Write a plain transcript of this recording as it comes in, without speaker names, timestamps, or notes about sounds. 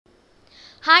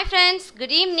Hi friends,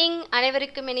 good evening.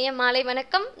 அனைவருக்கும் இனிய மாலை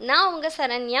வணக்கம். நான் உங்க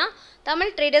சரண்யா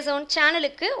தமிழ் ட்ரேடர் ஜோன்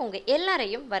சேனலுக்கு உங்க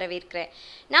எல்லாரையும் வரவேற்கிறேன்.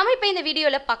 நாம இப்போ இந்த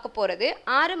வீடியோல பார்க்க போறது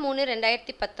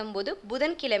 6/3/2019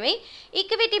 புதன்கிழமை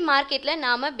ஈக்விட்டி மார்க்கெட்ல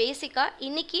நாம பேசிக்கா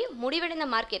இன்னைக்கு முடிவடைந்த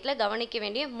மார்க்கெட்ல கவனிக்க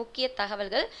வேண்டிய முக்கிய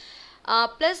தகவல்கள்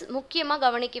ப்ளஸ் முக்கியமாக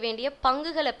கவனிக்க வேண்டிய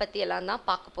பங்குகளை பற்றி எல்லாம் தான்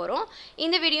பார்க்க போகிறோம்.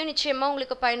 இந்த வீடியோ நிச்சயமாக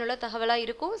உங்களுக்கு பயனுள்ள தகவலாக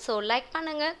இருக்கும். ஸோ லைக்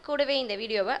பண்ணுங்கள், கூடவே இந்த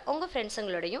வீடியோவை உங்கள்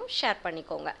ஃப்ரெண்ட்ஸுங்களோடையும் ஷேர்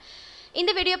பண்ணிக்கோங்க.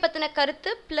 இந்த வீடியோ பற்றின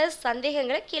கருத்து ப்ளஸ்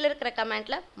சந்தேகங்களை கீழே இருக்கிற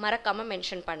கமெண்ட்டில் மறக்காமல்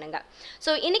மென்ஷன் பண்ணுங்கள்.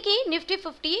 ஸோ இன்றைக்கி நிஃப்டி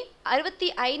 50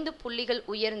 65 புள்ளிகள்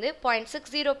உயர்ந்து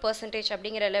 0.60%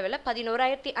 அப்படிங்கிற லெவலில்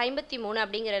 11,053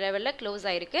 அப்படிங்கிற லெவலில் க்ளோஸ்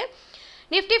ஆயிருக்கு.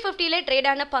 நிஃப்டி 50ல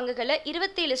ட்ரேடான பங்குகளை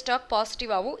 27 ஸ்டாக்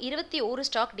பாசிட்டிவாகவும் 21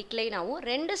 ஸ்டாக் டிக்ளைனாகவும்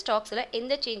 2 ஸ்டாக்ஸில்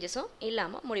எந்த சேஞ்சஸும்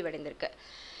இல்லாமல் முடிவடைந்திருக்கு.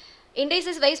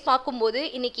 இண்டெக்ஸஸ் வைஸ் பார்க்கும்போது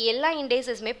இன்றைக்கி எல்லா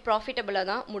இண்டெக்ஸஸுமே ப்ராஃபிட்டபுளாக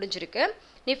தான் முடிஞ்சிருக்கு.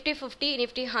 Nifty 50,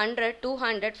 Nifty 100,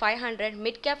 200, 500,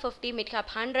 mid cap 50, mid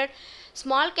cap 100,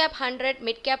 small cap 100,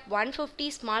 mid cap 150,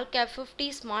 small cap 50,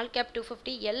 small cap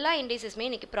 250 எல்லா இண்டெக்ஸஸுமே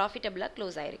இன்றைக்கி ப்ராஃபிட்டபுளாக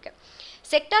க்ளோஸ் ஆயிருக்கு.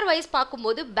 செக்டார் வைஸ்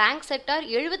பார்க்கும்போது பேங்க் செக்டார்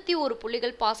 71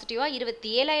 புள்ளிகள் பாசிட்டிவாக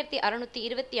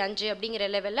 27,625 அப்படிங்கிற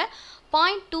லெவலில்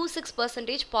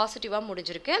 0.26% பாசிட்டிவாக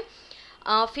முடிஞ்சிருக்கு.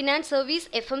 Finance service,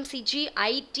 FMCG,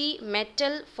 ID,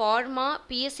 metal, pharma,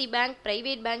 BSc bank,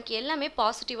 private bank எல்லாமே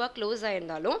பாசிட்டிவாக க்ளோஸ்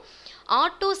ஆயிருந்தாலும்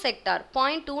ஆட்டோ செக்டார்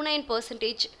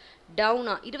 0.29%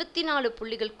 டவுனா 24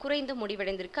 புள்ளிகள் குறைந்து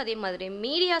முடிவடைந்திருக்கு. அதே மாதிரி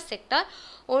மீடியா செக்டார்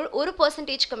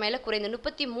 1%க்கு மேலே குறைந்து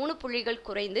 33 புள்ளிகள்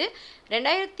குறைந்து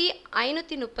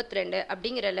 2,532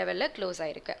 அப்படிங்கிற லெவலில் க்ளோஸ்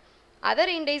ஆயிருக்கு. Other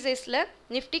இண்டெக்ஸஸில்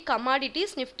Nifty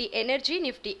commodities, Nifty energy,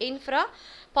 Nifty infra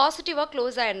பாசிட்டிவாக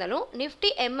க்ளோஸ் ஆயிருந்தாலும் நிஃப்டி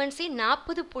எம்என்சி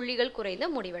 40 புள்ளிகள் குறைந்து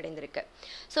முடிவடைந்திருக்கு.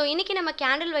 ஸோ இன்றைக்கி நம்ம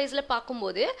கேண்டில் வைஸில்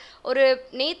பார்க்கும்போது ஒரு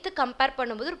நேற்று கம்பேர்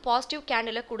பண்ணும்போது ஒரு பாசிட்டிவ்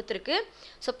கேண்டிலை கொடுத்துருக்கு.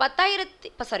 ஸோ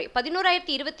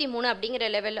 11,023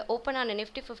 அப்படிங்கிற லெவலில் ஓப்பன் ஆன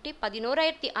நிஃப்டி 50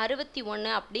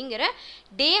 11,061 அப்படிங்கிற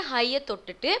டே ஹையை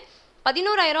தொட்டுட்டு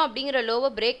 11,000 அப்படிங்கிற லோவை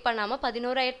பிரேக் பண்ணாமல்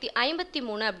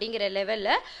 11,053 அப்படிங்கிற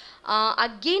லெவலில்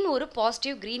அகெயின் ஒரு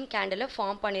பாசிட்டிவ் க்ரீன் கேண்டிலை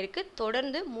ஃபார்ம் பண்ணியிருக்கு.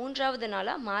 தொடர்ந்து 3வது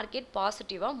நாளாக மார்க்கெட்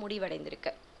பாசிட்டிவாக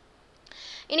முடிவடைந்திருக்கு.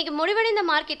 இன்றைக்கி முடிவடைந்த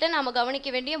மார்க்கெட்டில் நாம் கவனிக்க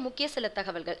வேண்டிய முக்கிய சில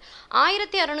தகவல்கள்: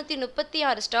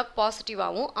 1,636 ஸ்டாக்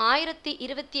பாசிட்டிவாகவும்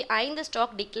 1,025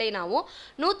 ஸ்டாக் டிக்ளைனாகவும்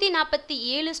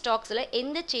 147 ஸ்டாக்ஸில்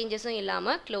எந்த சேஞ்சஸும்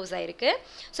இல்லாமல் க்ளோஸ் ஆயிருக்கு.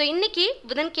 ஸோ இன்றைக்கி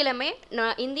புதன்கிழமை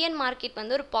இந்தியன் மார்க்கெட்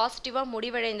வந்து ஒரு பாசிட்டிவாக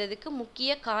முடிவடைந்ததுக்கு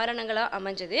முக்கிய காரணங்களாக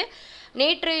அமைஞ்சது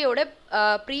நேற்றையோட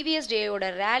ப்ரீவியஸ் டேயோட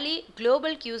ரேலி,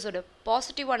 குளோபல் கியூஸோட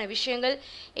பாசிட்டிவான விஷயங்கள்,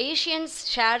 ஏஷியன்ஸ்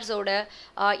ஷேர்ஸோட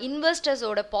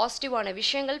இன்வெஸ்டர்ஸோட பாசிட்டிவான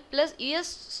விஷயங்கள் ப்ளஸ்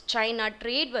யுஎஸ் சைனா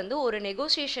ட்ரேட் வந்து ஒரு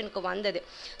நெகோசியேஷனுக்கு வந்தது.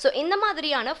 ஸோ இந்த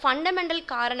மாதிரியான ஃபண்டமெண்டல்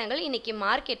காரணங்கள் இன்றைக்கி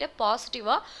மார்க்கெட்டை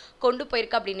பாசிட்டிவாக கொண்டு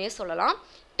போயிருக்கு அப்படின்னே சொல்லலாம்.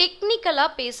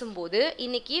 டெக்னிக்கலாக பேசும்போது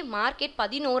இன்றைக்கி மார்க்கெட்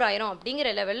 11,000 அப்படிங்கிற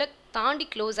லெவலில் தாண்டி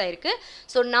க்ளோஸ் ஆயிருக்கு.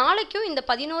 ஸோ நாளைக்கும் இந்த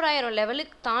 11,000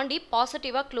 லெவலுக்கு தாண்டி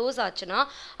பாசிட்டிவாக க்ளோஸ் ஆச்சுன்னா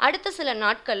அடுத்த சில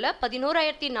நாட்களில்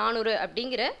 11,400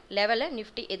 அப்படிங்கிற லெவலை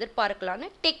நிஃப்டி எதிர்பார்க்கலான்னு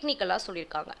டெக்னிக்கலாக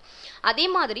சொல்லியிருக்காங்க. அதே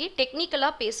மாதிரி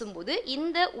டெக்னிக்கலாக பேசும்போது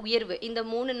இந்த உயர்வு இந்த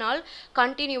 3 நாள்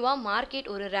கண்டினியூவாக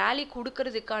மார்க்கெட் ஒரு ரேலி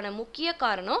கொடுக்கறதுக்கான முக்கிய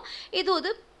காரணம் இது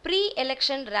ஒரு ப்ரீ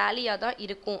எலெக்ஷன் ரேலியாக தான்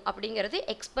இருக்கும் அப்படிங்கிறது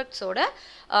எக்ஸ்பர்ட்ஸோட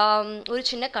ஒரு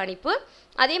சின்ன கணிப்பு.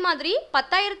 அதே மாதிரி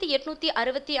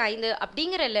 10,865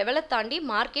 அப்படிங்கிற லெவலை தாண்டி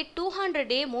மார்க்கெட் 200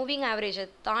 டே மூவிங் ஆவரேஜை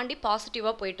தாண்டி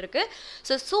பாசிட்டிவாக போயிட்டுருக்கு.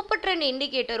 ஸோ சூப்பர் ட்ரெண்ட்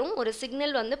இண்டிகேட்டரும் ஒரு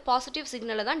சிக்னல் வந்து பாசிட்டிவ்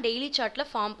சிக்னலை தான் டெய்லி சார்ட்டில்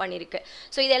ஃபார்ம் பண்ணியிருக்கு.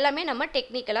 ஸோ இதெல்லாமே நம்ம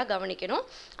டெக்னிக்கலாக கவனிக்கணும்.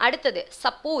 அடுத்தது,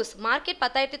 சப்போஸ் மார்க்கெட்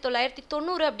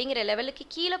 10,990 அப்படிங்கிற லெவலுக்கு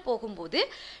கீழே போகும்போது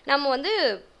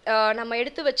நம்ம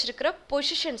எடுத்து வச்சிருக்கிற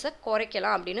பொசிஷன்ஸை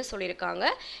குறைக்கலாம் அப்படின்னு சொல்லியிருக்காங்க.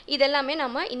 இதெல்லாமே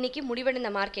நம்ம இன்றைக்கி முடிவடைந்த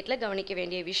மார்க்கெட்டில் கவனிக்க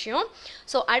வேண்டிய விஷயம்.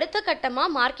 ஸோ அடுத்த கட்டமாக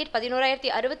மார்க்கெட்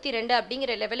 11,062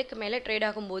 அப்படிங்கிற லெவலுக்கு மேலே ட்ரேட்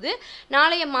ஆகும்போது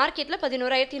நாளைய மார்க்கெட்டில்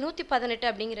 11,118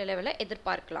 அப்படிங்கிற லெவலை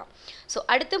எதிர்பார்க்கலாம். ஸோ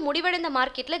அடுத்து முடிவடைந்த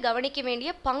மார்க்கெட்டில் கவனிக்க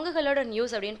வேண்டிய பங்குகளோட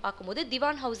நியூஸ் அப்படின்னு பார்க்கும்போது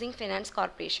திவான் ஹவுசிங் ஃபைனான்ஸ்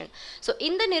கார்பரேஷன். ஸோ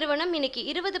இந்த நிறுவனம் இன்றைக்கி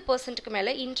 20%க்கு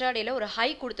மேலே இன்ட்ராடேல ஒரு ஹை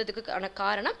கொடுத்ததுக்கான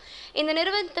காரணம் இந்த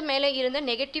நிறுவனத்து மேலே இருந்த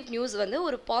நெகட்டிவ் நியூஸ் வந்து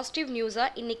ஒரு பாசிட்டிவ்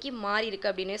நியூஸாக இன்றைக்கி மாறி இருக்கு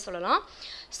அப்படின்னே சொல்லலாம்.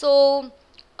 ஸோ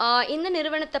இந்த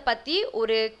நிறுவனத்தை பற்றி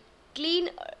ஒரு க்ளீன்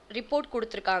ரிப்போர்ட்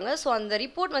கொடுத்துருக்காங்க. ஸோ அந்த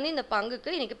ரிப்போர்ட் வந்து இந்த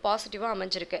பங்குக்கு இன்றைக்கி பாசிட்டிவாக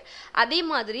அமைஞ்சிருக்கு. அதே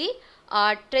மாதிரி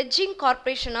dredging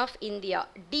corporation of India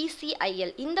DCIL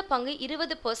இந்த பங்கு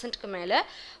 20%க்கு மேலே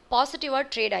பாசிட்டிவாக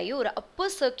ட்ரேட் ஆகி ஒரு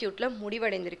அப்பர் சர்க்கியூட்டில்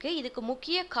முடிவடைந்திருக்கு. இதுக்கு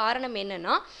முக்கிய காரணம்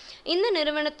என்னென்னா இந்த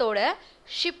நிறுவனத்தோட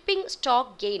ஷிப்பிங்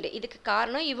ஸ்டாக் கெயின். இதுக்கு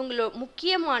காரணம் இவங்களோட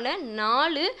முக்கியமான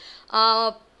 4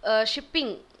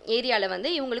 ஷிப்பிங் ஏரியாவில் வந்து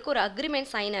இவங்களுக்கு ஒரு அக்ரிமெண்ட்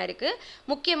சைன் ஆயிருக்கு.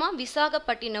 முக்கியமாக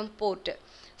விசாகப்பட்டினம் போர்ட்டு,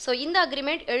 ஸோ இந்த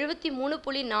அக்ரிமெண்ட்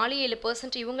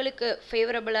 73.47% இவங்களுக்கு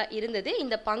ஃபேவரபிளாக இருந்தது.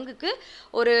 இந்த பங்குக்கு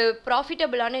ஒரு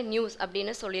ப்ராஃபிட்டபிளான நியூஸ்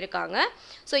அப்படின்னு சொல்லியிருக்காங்க.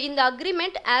 ஸோ இந்த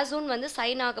அக்ரிமெண்ட் ஆஸ் ஒன் வந்து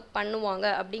சைன் ஆக பண்ணுவாங்க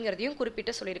அப்படிங்கிறதையும்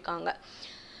குறிப்பிட்டு சொல்லியிருக்காங்க.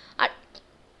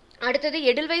 அடுத்தது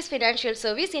எடல்வைஸ் ஃபினான்ஷியல்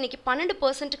சர்வீஸ் இன்னைக்கு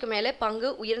 12%க்கு மேலே பங்கு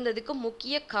உயர்ந்ததுக்கு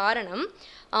முக்கிய காரணம்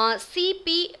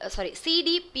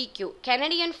சிடிபிக்யூ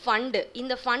கெனடியன் ஃபண்டு.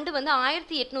 இந்த ஃபண்டு வந்து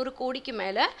 1800 கோடிக்கு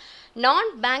மேலே நான்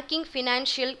பேங்கிங்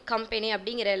ஃபினான்ஷியல் கம்பெனி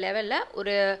அப்படிங்கிற லெவலில்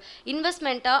ஒரு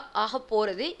இன்வெஸ்ட்மெண்ட்டாக ஆக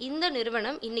போகிறது. இந்த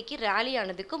நிறுவனம் இன்னைக்கு ரேலி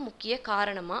ஆனதுக்கு முக்கிய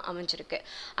காரணமாக அமைஞ்சிருக்கு.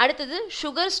 அடுத்தது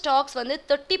சுகர் ஸ்டாக்ஸ் வந்து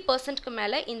 30%க்கு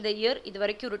மேலே இந்த இயர் இது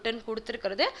வரைக்கும் ரிட்டர்ன்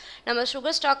கொடுத்துருக்கிறது. நம்ம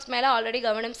சுகர் ஸ்டாக்ஸ் மேலே ஆல்ரெடி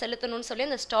கவனம் செலுத்தணும்னு சொல்லி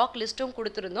அந்த ஸ்டாக் லிஸ்ட்டும்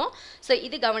கொடுத்துருந்தோம். ஸோ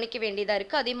இது கவனிக்க வேண்டியதாக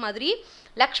இருக்குது. அதே மாதிரி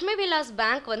லக்ஷ்மி விலாஸ்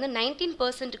பேங்க் வந்து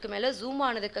 19%க்கு மேலே ஜூம்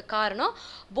ஆனதுக்கு காரணம்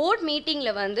போர்ட்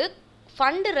மீட்டிங்கில் வந்து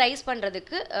ஃபண்டு ரைஸ்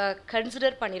பண்ணுறதுக்கு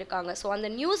கன்சிடர் பண்ணியிருக்காங்க. ஸோ அந்த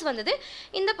நியூஸ் வந்தது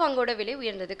இந்த பங்கோட விலை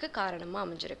உயர்ந்ததுக்கு காரணமாக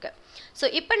அமைஞ்சிருக்கு. ஸோ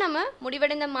இப்போ நம்ம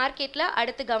முடிவடைந்த மார்க்கெட்டில்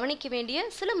அடுத்து கவனிக்க வேண்டிய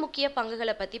சில முக்கிய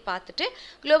பங்குகளை பற்றி பார்த்துட்டு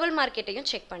குளோபல் மார்க்கெட்டையும்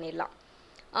செக் பண்ணிடலாம்.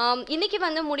 இன்றைக்கி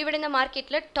வந்து முடிவடைந்த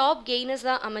மார்க்கெட்டில் டாப்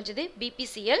கெய்னர்ஸாக அமைஞ்சது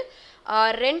பிபிசிஎல்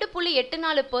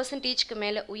 2.84%க்கு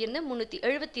மேலே உயர்ந்து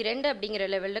 372 அப்படிங்கிற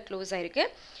லெவலில் க்ளோஸ் ஆயிருக்கு.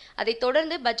 அதை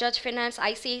தொடர்ந்து Bajaj finance,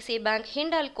 ICICI bank,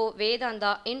 Hindalco,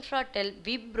 Vedanta, Infratel,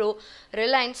 Wipro,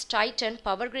 Reliance, Titan,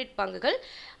 power grid பங்குகள்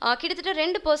கிட்டத்தட்ட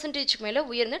 2%க்கு மேலே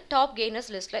உயர்ந்து டாப்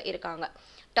கெய்னர்ஸ் லிஸ்ட்டில் இருக்காங்க.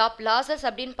 டாப் லாசஸ்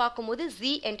அப்படின்னு பார்க்கும்போது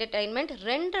ஜி என்டர்டைன்மெண்ட்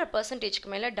 2.5%க்கு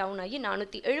மேலே டவுன் ஆகி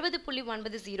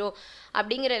 470.90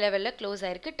 அப்படிங்கிற லெவலில் க்ளோஸ்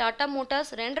ஆயிருக்கு. டாடா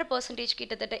மோட்டார்ஸ் 2%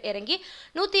 கிட்டத்தட்ட இறங்கி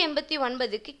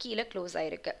 189க்கு கீழே க்ளோஸ்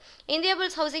ஆயிருக்கு. India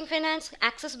bulls housing finance,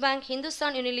 axis bank,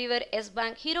 Hindustan Unilever, S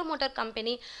bank, hero motor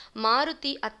company,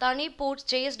 Maruti, Athani ports,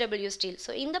 JSW steel.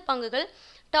 So இந்த பங்குகள்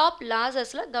டாப்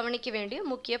லாசஸில் கவனிக்க வேண்டிய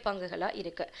முக்கிய பங்குகளாக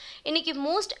இருக்குது. இன்றைக்கி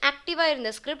மோஸ்ட் ஆக்டிவாக இருந்த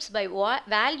ஸ்கிரிப்ட்ஸ் பை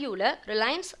வேல்யூவில்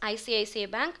Reliance, ICICI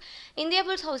bank, India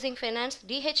bulls housing finance,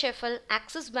 DHFL,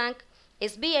 axis bank,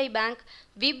 SBI bank,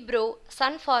 Wipro,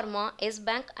 Sun pharma, S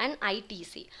bank and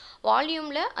ITC.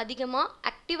 வால்யூமில் அதிகமாக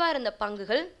ஆக்டிவாக இருந்த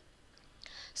பங்குகள்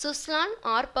Suzlon,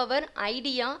 R power,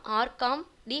 idea, Arkham,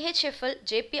 DHFL,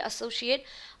 JP associate,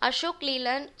 Ashok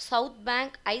லீலண்ட், south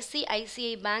bank,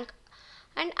 ICICI bank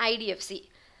and IDFC.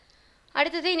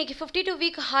 அடுத்தது இன்றைக்கி 52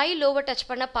 week high லோவை touch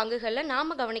பண்ண பங்குகளில் நாம்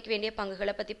கவனிக்க வேண்டிய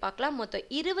பங்குகளை பற்றி பார்க்கலாம். மொத்தம்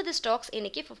 20 ஸ்டாக்ஸ்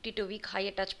இன்றைக்கி 52 வீக்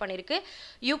ஹையை டச் பண்ணியிருக்கு.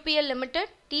 UPL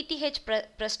limited, DTH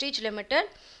prestige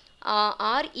limited,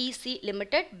 REC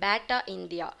limited, பேட்டா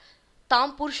இந்தியா,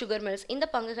 தாம்பூர் சுகர் மில்ஸ். இந்த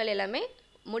பங்குகள் எல்லாமே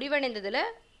முடிவடைந்ததில்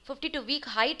 52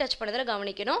 வீக் ஹை டச் பண்ணதில்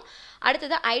கவனிக்கணும்.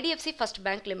 அடுத்தது IDFC first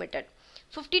bank limited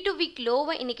 52 week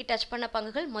லோவை இன்றைக்கி டச் பண்ண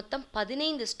பங்குகள் மொத்தம்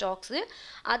 15 ஸ்டாக்ஸு.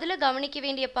 அதில் கவனிக்க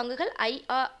வேண்டிய பங்குகள்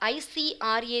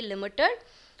ICRA limited,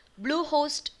 blue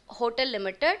host hotel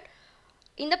limited.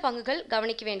 இந்த பங்குகள்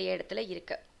கவனிக்க வேண்டிய இடத்துல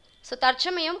இருக்குது. ஸோ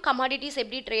தற்சமயம் கமாடிட்டிஸ்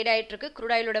எப்படி ட்ரேட் ஆகிட்டுருக்கு,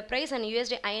 crude ஆயிலோட price and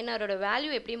USD ஐஎன்ஆரோட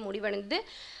value எப்படி முடிவடைந்து,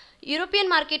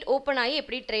 யூரோப்பியன் மார்க்கெட் ஓப்பன் ஆகி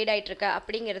எப்படி ட்ரேட் ஆகிட்டுருக்கு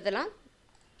அப்படிங்கிறதெல்லாம்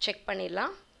செக்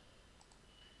பண்ணிடலாம்.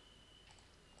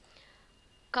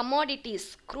 கமாடிட்டிஸ்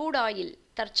க்ரூட் ஆயில்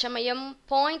தற்சமயம்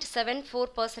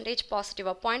 0.74%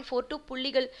 பாசிட்டிவாக 0.42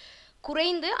 புள்ளிகள்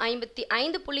குறைந்து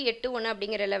 55.81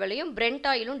 அப்படிங்கிற லெவலையும், பிரெண்ட்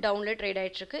ஆயிலும் டவுனில் ட்ரேட்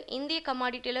ஆகிட்டுருக்கு. இந்திய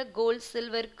கமாடிட்டியில் gold,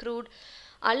 silver, crude,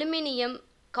 aluminium,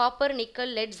 copper,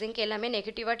 nickel, let, zinc எல்லாமே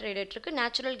நெகட்டிவாக ட்ரேட் ஆகிட்டுருக்கு.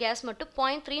 நேச்சுரல் கேஸ் மட்டும்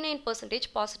 0.39%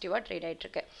 பாசிட்டிவாக ட்ரேட்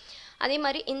ஆகிட்டுருக்கு. அதே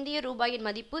மாதிரி இந்திய ரூபாயின்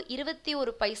மதிப்பு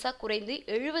 21 பைசா குறைந்து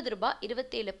 70 ரூபாய்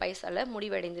 27 பைசாவில்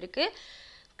முடிவடைந்திருக்கு.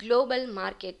 குளோபல்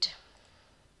மார்க்கெட்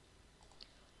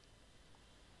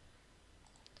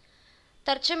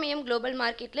தற்சமயம் குளோபல்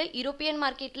மார்க்கெட்டில் யூரோப்பியன்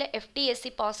மார்க்கெட்டில் எஃப்டிஎஸ்சி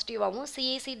பாசிட்டிவாகவும்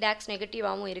சிஐசி டாக்ஸ்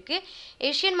நெகட்டிவாகவும் இருக்குது.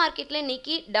 ஏஷியன் மார்க்கெட்டில்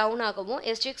இன்னைக்கு டவுன் ஆகவும்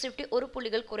எஸ்ஜிஎக்ஸ் 50 ஒரு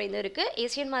புள்ளிகள் குறைந்து இருக்குது.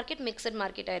 ஏசியன் மார்க்கெட் மிக்சட்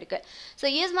மார்க்கெட்டாக இருக்குது. ஸோ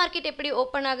யூஎஸ் மார்க்கெட் எப்படி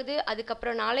ஓப்பன் ஆகுது,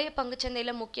 அதுக்கப்புறம் நாளைய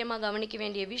பங்குச்சந்தையில் முக்கியமாக கவனிக்க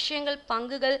வேண்டிய விஷயங்கள்,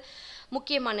 பங்குகள்,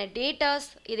 முக்கியமான டேட்டாஸ்,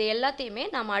 இது எல்லாத்தையுமே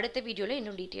நம்ம அடுத்த வீடியோவில்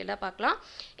இன்னும் டீட்டெயிலாக பார்க்கலாம்.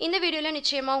 இந்த வீடியோவில்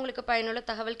நிச்சயமாக உங்களுக்கு பயனுள்ள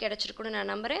தகவல் கிடைச்சிருக்குன்னு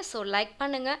நான் நம்புகிறேன். ஸோ லைக்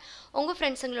பண்ணுங்கள், உங்கள்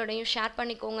ஃப்ரெண்ட்ஸுங்களோடையும் ஷேர்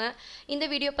பண்ணிக்கோங்க. இந்த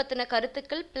வீடியோ பற்றின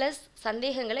கருத்துக்கள் ப்ளஸ்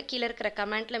சந்தேகங்களை கீழே இருக்கிற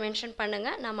கமெண்ட்டில் மென்ஷன்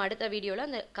பண்ணுங்கள். நம்ம அடுத்த வீடியோவில்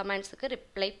அந்த கமெண்ட்ஸுக்கு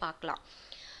ரிப்ளை பார்க்கலாம்.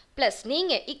 ப்ளஸ்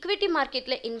நீங்கள் இக்விட்டி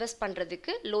மார்க்கெட்டில் இன்வெஸ்ட்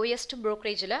பண்ணுறதுக்கு லோயஸ்ட்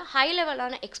ப்ரோக்கரேஜில் ஹை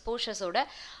லெவலான எக்ஸ்போஷர்ஸோட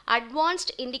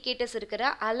அட்வான்ஸ்ட் இண்டிகேட்டர்ஸ் இருக்கிற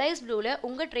அலைஸ் ப்ளூவில்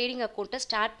உங்கள் ட்ரேடிங் அக்கௌண்ட்டை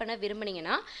ஸ்டார்ட் பண்ண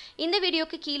விரும்புனீங்கன்னா இந்த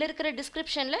வீடியோக்கு கீழே இருக்கிற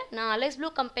டிஸ்கிரிப்ஷனில் நான் அலைஸ்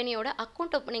ப்ளூ கம்பெனியோட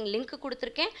அக்கௌண்ட் ஓப்பனிங் லிங்க்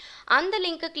கொடுத்துருக்கேன். அந்த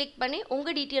லிங்க்கை கிளிக் பண்ணி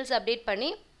உங்கள் டீட்டெயில்ஸ் அப்டேட்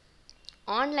பண்ணி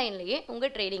ஆன்லைன்லேயே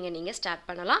உங்கள் ட்ரேடிங்கை நீங்கள் ஸ்டார்ட்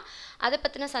பண்ணலாம். அதை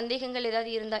பற்றின சந்தேகங்கள்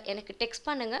ஏதாவது இருந்தால் எனக்கு டெக்ஸ்ட்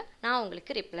பண்ணுங்கள், நான்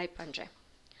உங்களுக்கு ரிப்ளை பண்ணுறேன்.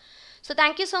 So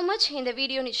thank you so much. இந்த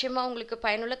வீடியோ நிச்சயமாக உங்களுக்கு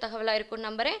பயனுள்ள தகவலாக இருக்கும்னு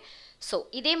நம்புகிறேன். ஸோ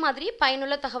இதே மாதிரி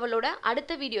பயனுள்ள தகவலோட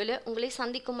அடுத்த வீடியோவில் உங்களை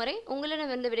சந்திக்கும் வரை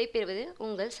உங்களிடமிருந்து விடைபெறுவது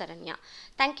உங்கள் Saranya.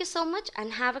 Thank you so much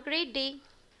and have a great day.